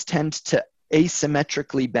it does tend to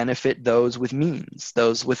asymmetrically benefit those with means,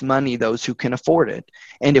 those with money, those who can afford it.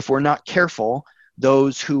 And if we're not careful,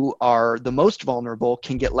 those who are the most vulnerable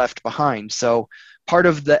can get left behind. So part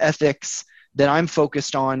of the ethics that I'm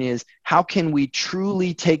focused on is how can we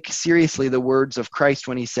truly take seriously the words of Christ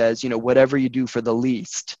when he says, whatever you do for the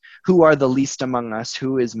least, who are the least among us?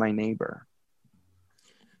 Who is my neighbor?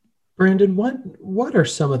 Brandon, what are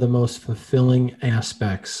some of the most fulfilling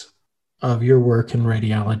aspects of your work in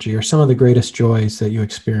radiology, or some of the greatest joys that you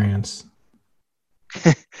experience?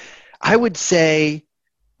 I would say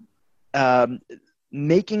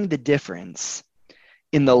making the difference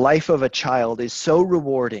in the life of a child is so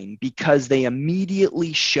rewarding because they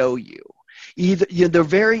immediately show you. They're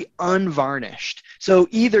very unvarnished. So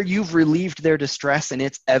either you've relieved their distress and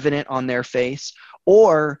it's evident on their face,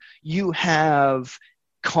 or you have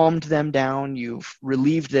calmed them down, you've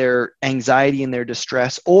relieved their anxiety and their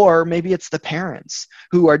distress, or maybe it's the parents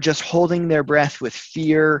who are just holding their breath with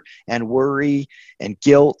fear and worry and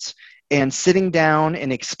guilt, and sitting down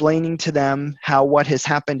and explaining to them how what has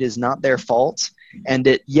happened is not their fault and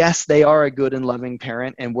that, yes, they are a good and loving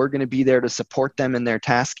parent, and we're going to be there to support them in their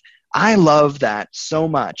task. I love that so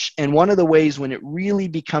much. And one of the ways when it really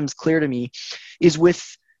becomes clear to me is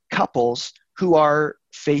with couples who are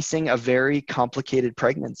facing a very complicated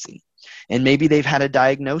pregnancy. And maybe they've had a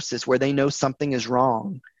diagnosis where they know something is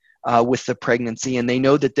wrong with the pregnancy, and they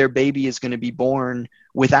know that their baby is going to be born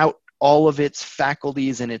without all of its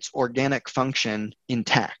faculties and its organic function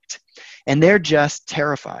intact. And they're just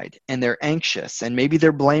terrified and they're anxious, and maybe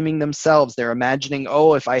they're blaming themselves. They're imagining,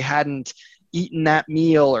 oh, if I hadn't eaten that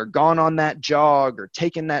meal or gone on that jog or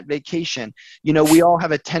taken that vacation. You know, we all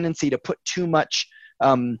have a tendency to put too much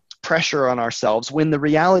pressure on ourselves, when the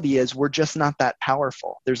reality is we're just not that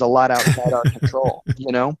powerful. There's a lot outside our control,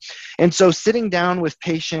 you know? And so sitting down with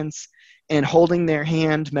patients and holding their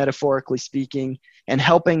hand, metaphorically speaking, and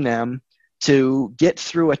helping them to get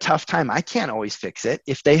through a tough time. I can't always fix it.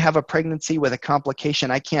 If they have a pregnancy with a complication,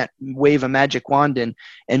 I can't wave a magic wand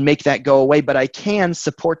and make that go away, but I can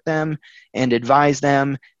support them and advise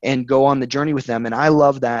them and go on the journey with them. And I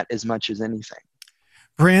love that as much as anything.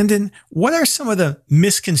 Brandon, what are some of the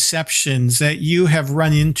misconceptions that you have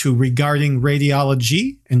run into regarding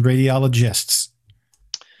radiology and radiologists?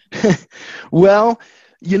 Well,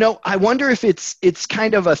 you know, I wonder if it's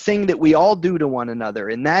kind of a thing that we all do to one another,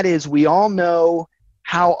 and that is we all know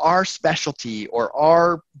how our specialty or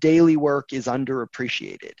our daily work is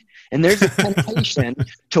underappreciated. And there's a temptation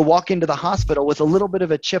to walk into the hospital with a little bit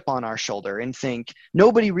of a chip on our shoulder and think,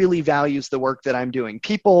 nobody really values the work that I'm doing.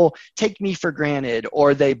 People take me for granted,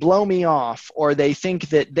 or they blow me off, or they think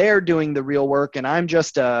that they're doing the real work and I'm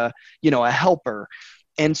just a helper.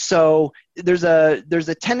 And so there's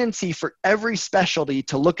a tendency for every specialty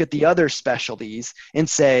to look at the other specialties and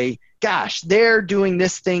say, gosh, they're doing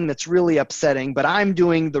this thing that's really upsetting, but I'm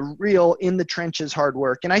doing the real in the trenches hard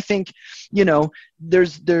work. And I think, you know,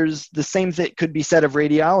 there's the same thing could be said of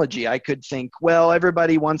radiology. I could think, well,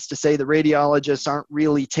 everybody wants to say the radiologists aren't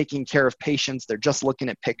really taking care of patients. They're just looking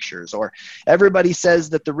at pictures. Or everybody says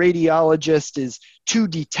that the radiologist is too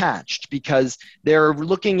detached because they're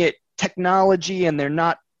looking at technology and they're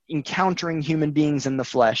not encountering human beings in the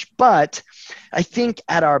flesh. But I think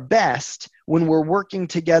at our best, when we're working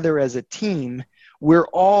together as a team, we're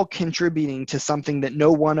all contributing to something that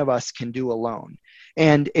no one of us can do alone.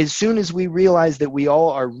 And as soon as we realize that we all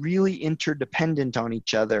are really interdependent on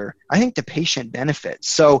each other, I think the patient benefits.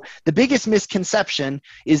 So the biggest misconception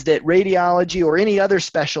is that radiology or any other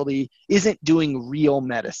specialty isn't doing real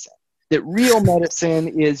medicine. That real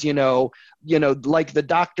medicine is, like the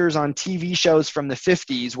doctors on TV shows from the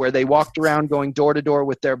 50s where they walked around going door to door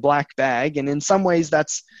with their black bag. And in some ways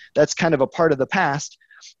that's kind of a part of the past.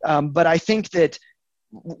 But I think that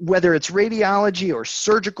whether it's radiology or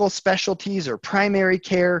surgical specialties or primary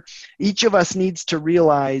care, each of us needs to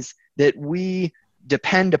realize that we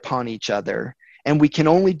depend upon each other, and we can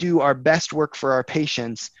only do our best work for our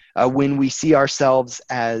patients when we see ourselves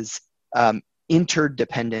as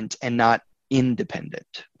interdependent and not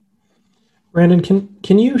independent. Brandon,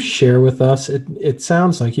 can you share with us, it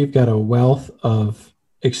sounds like you've got a wealth of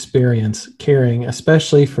experience caring,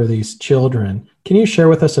 especially for these children. Can you share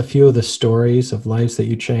with us a few of the stories of lives that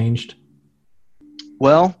you changed?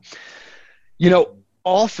 Well,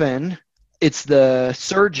 often it's the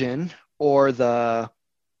surgeon or the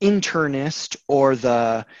internist or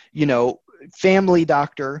the, family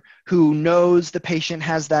doctor who knows the patient,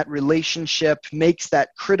 has that relationship, makes that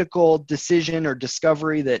critical decision or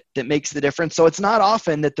discovery that makes the difference. So it's not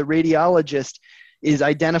often that the radiologist is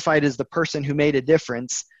identified as the person who made a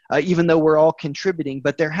difference, even though we're all contributing.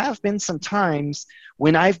 But there have been some times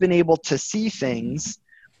when I've been able to see things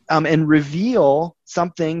and reveal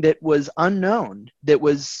something that was unknown, that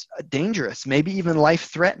was dangerous, maybe even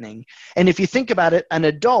life-threatening. And if you think about it, an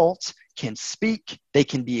adult can speak, they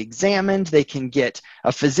can be examined, they can get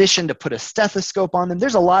a physician to put a stethoscope on them.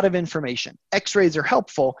 There's a lot of information. X-rays are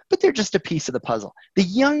helpful, but they're just a piece of the puzzle. The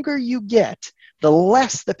younger you get, the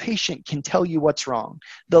less the patient can tell you what's wrong,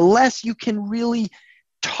 the less you can really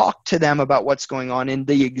talk to them about what's going on. And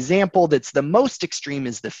the example that's the most extreme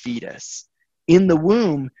is the fetus. In the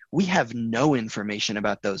womb, we have no information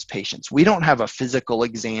about those patients. We don't have a physical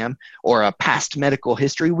exam or a past medical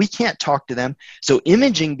history. We can't talk to them. So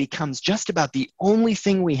imaging becomes just about the only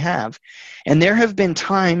thing we have. And there have been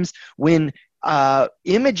times when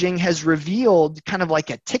imaging has revealed kind of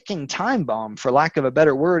like a ticking time bomb, for lack of a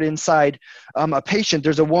better word, inside a patient.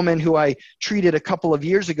 There's a woman who I treated a couple of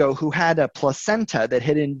years ago who had a placenta that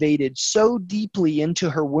had invaded so deeply into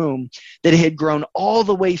her womb that it had grown all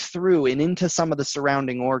the way through and into some of the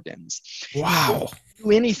surrounding organs. Wow. She didn't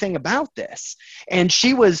do anything about this. And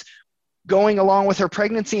she was going along with her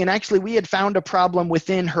pregnancy. And actually, we had found a problem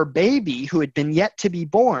within her baby who had been yet to be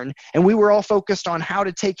born. And we were all focused on how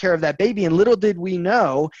to take care of that baby. And little did we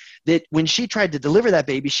know that when she tried to deliver that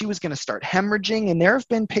baby, she was going to start hemorrhaging. And there have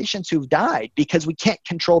been patients who've died because we can't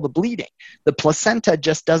control the bleeding. The placenta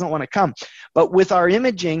just doesn't want to come. But with our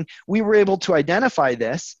imaging, we were able to identify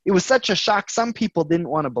this. It was such a shock. Some people didn't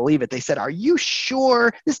want to believe it. They said, "Are you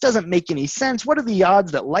sure? This doesn't make any sense. What are the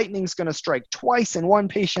odds that lightning's going to strike twice in one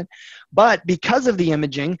patient?" But because of the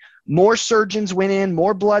imaging, more surgeons went in,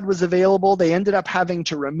 more blood was available. They ended up having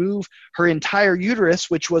to remove her entire uterus,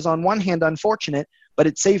 which was on one hand unfortunate, but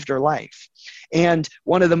it saved her life. And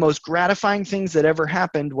one of the most gratifying things that ever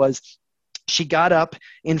happened was she got up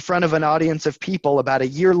in front of an audience of people about a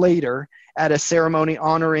year later at a ceremony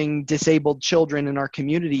honoring disabled children in our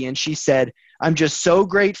community. And she said, "I'm just so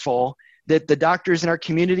grateful that the doctors in our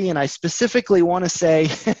community," and I specifically want to say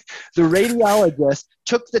the radiologist,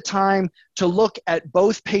 took the time to look at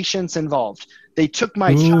both patients involved. They took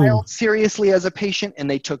my child seriously as a patient, and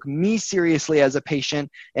they took me seriously as a patient.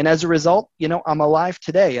 And as a result, I'm alive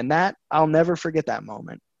today. And that, I'll never forget that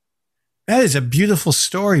moment. That is a beautiful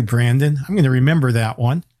story, Brandon. I'm going to remember that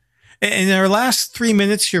one. In our last 3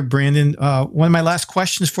 minutes here, Brandon, one of my last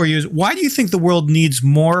questions for you is, why do you think the world needs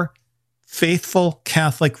more faithful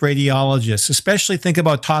Catholic radiologists, especially think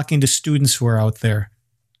about talking to students who are out there?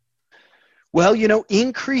 Well,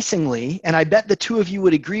 increasingly, and I bet the two of you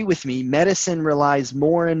would agree with me, medicine relies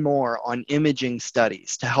more and more on imaging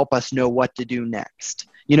studies to help us know what to do next.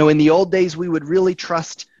 In the old days, we would really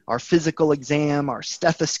trust our physical exam, our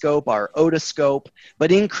stethoscope, our otoscope,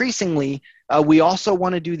 but increasingly, we also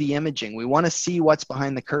want to do the imaging. We want to see what's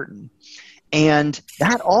behind the curtain. And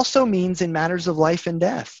that also means in matters of life and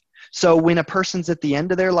death. So when a person's at the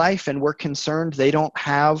end of their life and we're concerned they don't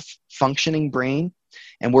have functioning brain,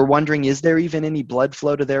 and we're wondering, is there even any blood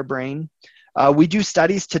flow to their brain? We do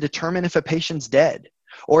studies to determine if a patient's dead.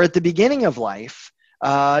 Or at the beginning of life,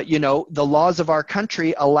 the laws of our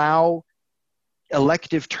country allow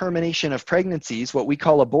elective termination of pregnancies, what we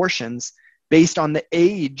call abortions, based on the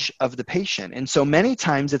age of the patient. And so many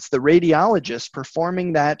times it's the radiologist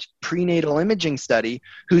performing that prenatal imaging study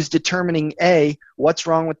who's determining A, what's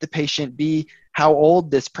wrong with the patient, B, how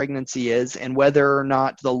old this pregnancy is, and whether or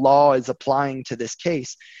not the law is applying to this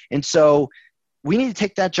case. And so we need to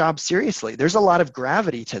take that job seriously. There's a lot of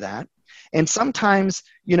gravity to that. And sometimes,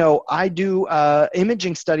 I do an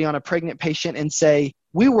imaging study on a pregnant patient and say,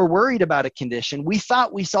 we were worried about a condition. We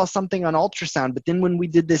thought we saw something on ultrasound, but then when we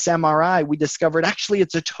did this MRI, we discovered actually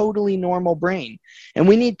it's a totally normal brain. And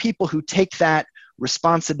we need people who take that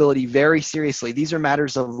responsibility very seriously. These are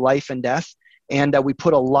matters of life and death. And we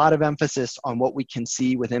put a lot of emphasis on what we can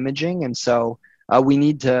see with imaging. And so we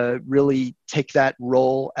need to really take that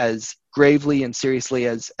role as gravely and seriously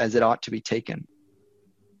as it ought to be taken.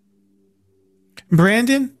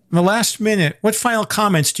 Brandon, in the last minute, what final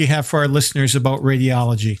comments do you have for our listeners about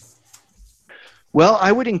radiology? Well,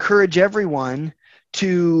 I would encourage everyone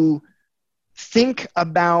to think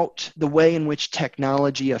about the way in which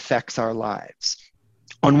technology affects our lives.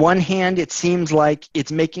 On one hand, it seems like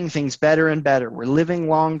it's making things better and better. We're living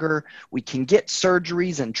longer. We can get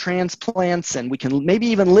surgeries and transplants, and we can maybe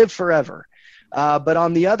even live forever. But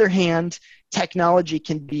on the other hand, technology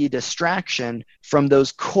can be a distraction from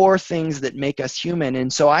those core things that make us human.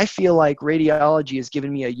 And so I feel like radiology has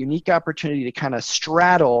given me a unique opportunity to kind of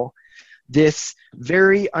straddle this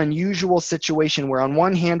very unusual situation where on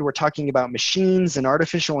one hand, we're talking about machines and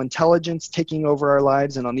artificial intelligence taking over our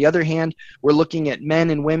lives. And on the other hand, we're looking at men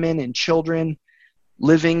and women and children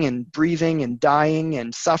living and breathing and dying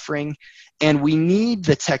and suffering. And we need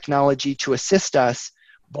the technology to assist us,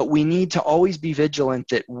 but we need to always be vigilant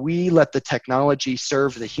that we let the technology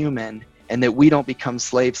serve the human and that we don't become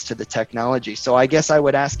slaves to the technology. So I guess I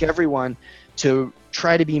would ask everyone to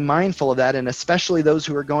try to be mindful of that, and especially those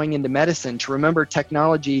who are going into medicine, to remember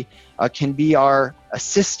technology can be our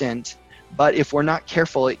assistant, but if we're not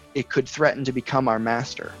careful, it could threaten to become our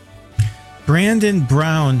master. Brandon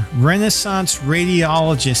Brown, Renaissance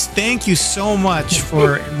radiologist, thank you so much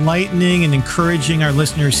for enlightening and encouraging our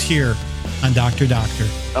listeners here on Dr. Doctor.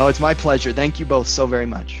 Oh, it's my pleasure. Thank you both so very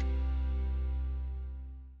much.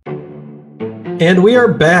 And we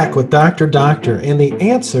are back with Dr. Doctor and the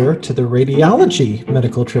answer to the radiology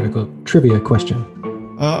medical trivia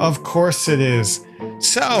question. Of course it is.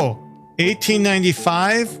 So,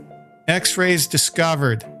 1895, X-rays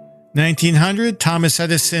discovered. 1900, Thomas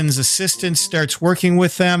Edison's assistant starts working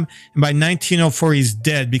with them. And by 1904, he's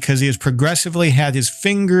dead because he has progressively had his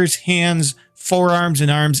fingers, hands, forearms, and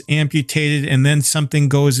arms amputated. And then something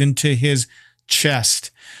goes into his chest.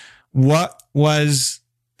 What was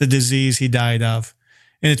the disease he died of?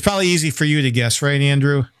 And it's probably easy for you to guess, right,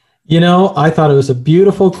 Andrew? I thought it was a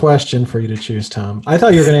beautiful question for you to choose, Tom. I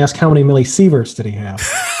thought you were going to ask how many millisieverts did he have?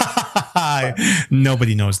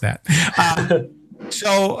 Nobody knows that. The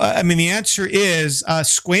answer is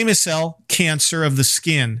squamous cell cancer of the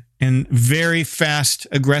skin, and very fast,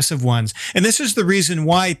 aggressive ones. And this is the reason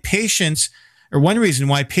why one reason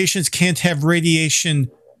why patients can't have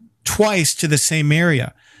radiation twice to the same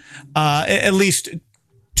area, at least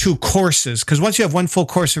 2 courses. Because once you have one full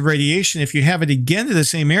course of radiation, if you have it again to the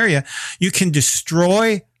same area, you can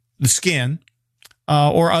destroy the skin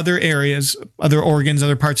or other areas, other organs,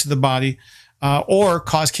 other parts of the body, or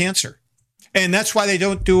cause cancer. And that's why they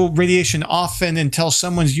don't do radiation often until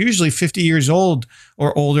someone's usually 50 years old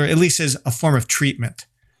or older, at least as a form of treatment.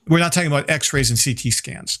 We're not talking about x-rays and CT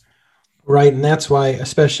scans. Right. And that's why,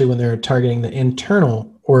 especially when they're targeting the internal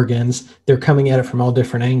organs, they're coming at it from all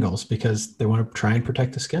different angles because they want to try and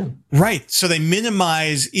protect the skin. Right. So they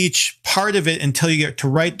minimize each part of it until you get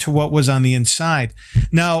to what was on the inside.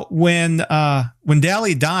 Now, when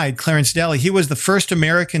Daly died, Clarence Daly, he was the first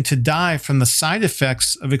American to die from the side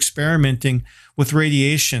effects of experimenting with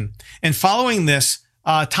radiation. And following this,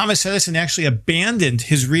 Thomas Edison actually abandoned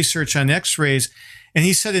his research on x-rays. And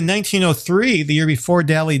he said in 1903, the year before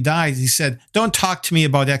Daly died, he said, "Don't talk to me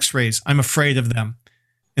about x-rays. I'm afraid of them."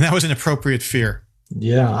 And that was an appropriate fear.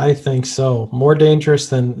 Yeah, I think so. More dangerous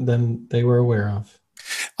than they were aware of.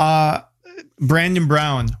 Brandon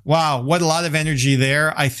Brown. Wow, what a lot of energy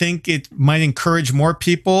there. I think it might encourage more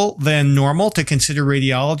people than normal to consider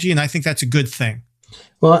radiology, and I think that's a good thing.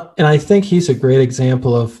 Well, and I think he's a great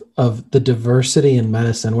example of the diversity in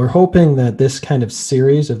medicine. We're hoping that this kind of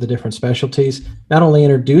series of the different specialties not only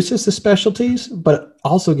introduces the specialties, but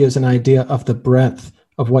also gives an idea of the breadth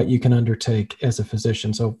of what you can undertake as a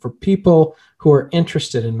physician. So for people who are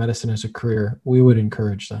interested in medicine as a career, we would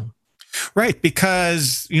encourage them. Right,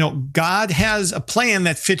 because, God has a plan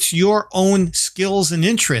that fits your own skills and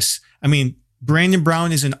interests. I mean, Brandon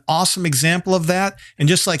Brown is an awesome example of that. And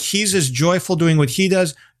just like he's as joyful doing what he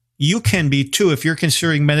does, you can be too if you're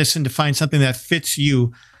considering medicine to find something that fits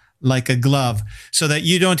you like a glove so that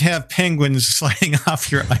you don't have penguins sliding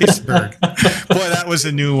off your iceberg. Boy, that was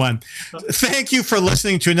a new one. Thank you for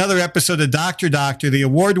listening to another episode of Dr. Doctor, the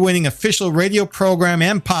award-winning official radio program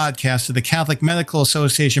and podcast of the Catholic Medical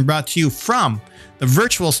Association, brought to you from the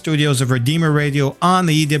virtual studios of Redeemer Radio on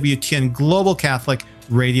the EWTN Global Catholic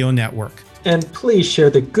Radio Network. And please share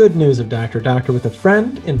the good news of Dr. Doctor with a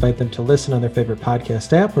friend. Invite them to listen on their favorite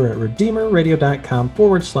podcast app or at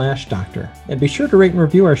redeemerradio.com/doctor. And be sure to rate and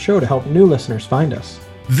review our show to help new listeners find us.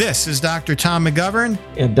 This is Dr. Tom McGovern.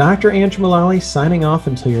 And Dr. Andrew Mullally signing off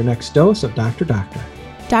until your next dose of Dr. Doctor.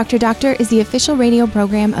 Dr. Doctor is the official radio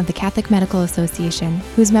program of the Catholic Medical Association,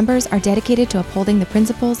 whose members are dedicated to upholding the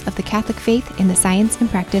principles of the Catholic faith in the science and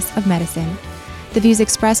practice of medicine. The views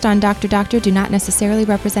expressed on Dr. Doctor do not necessarily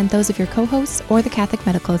represent those of your co-hosts or the Catholic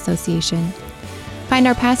Medical Association. Find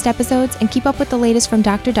our past episodes and keep up with the latest from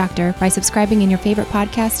Dr. Doctor by subscribing in your favorite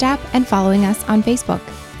podcast app and following us on Facebook.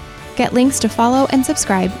 Get links to follow and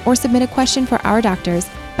subscribe or submit a question for our doctors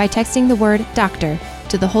by texting the word DOCTOR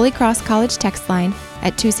to the Holy Cross College text line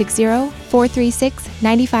at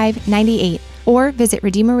 260-436-9598 or visit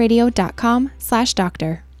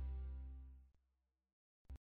redeemerradio.com/doctor.